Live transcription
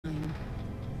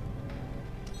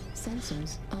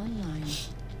Sensors online.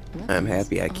 I'm Weapons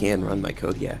happy I can run online. my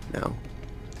Kodiak now.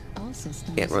 All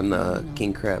systems Can't run the nominal.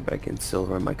 King Crab, but I can still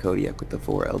run my Kodiak with the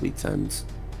 4 LB10s.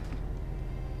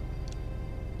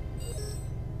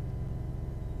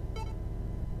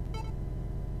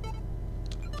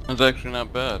 That's actually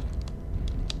not bad.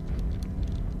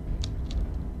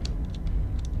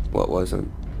 What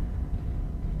wasn't?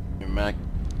 Your Mac,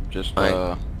 just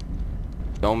I-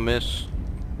 don't miss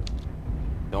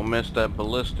that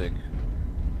ballistic.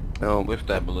 No, With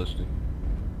that ballistic.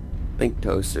 I think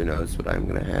Toaster knows what I'm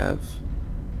gonna have.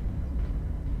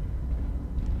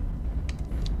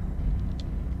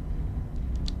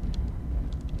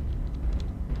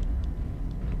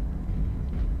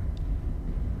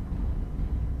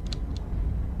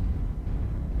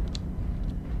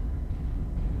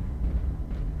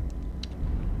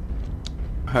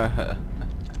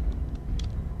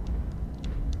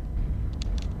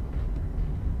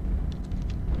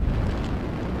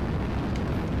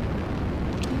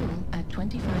 Fuel at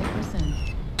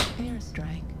 25%.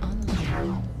 Airstrike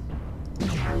online.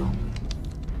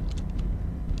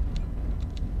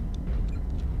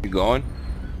 You going?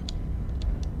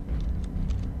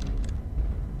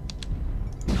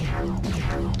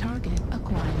 Target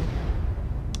acquired.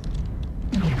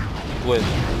 With.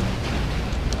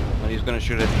 And he's gonna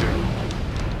shoot at you.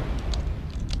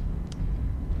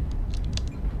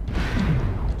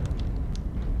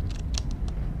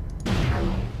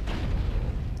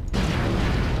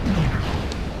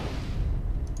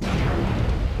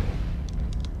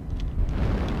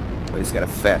 But he's got a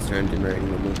faster engine rating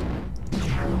than me.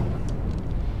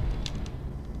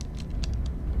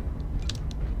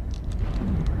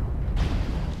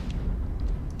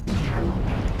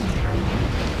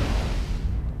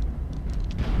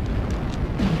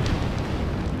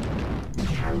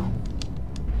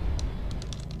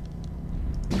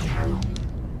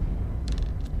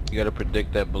 You gotta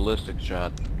predict that ballistic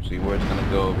shot. See where it's gonna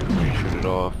go before you shoot it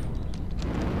off.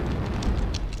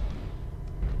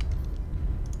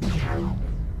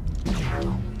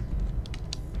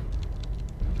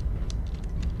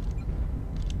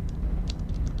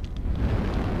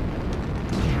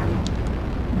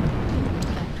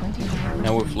 At 25%.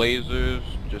 Now with lasers,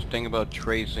 just think about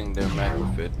tracing their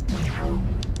macrofit.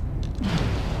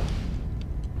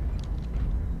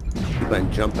 Keep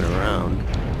on jumping around.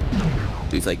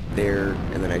 He's like there,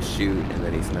 and then I shoot, and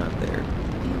then he's not there.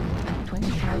 Fuel at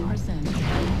 25%. Heat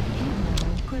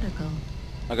level critical.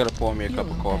 I gotta pour me a cup of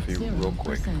Fuel at coffee real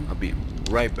quick. 0%. I'll be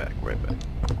right back, right back.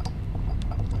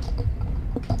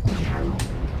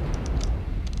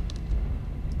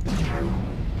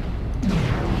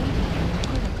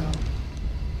 Critical.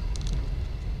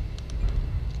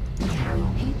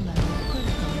 Heat level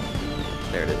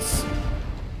critical. There it is.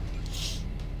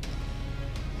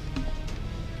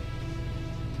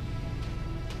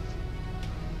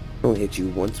 Only hit you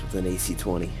once with an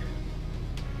AC-20.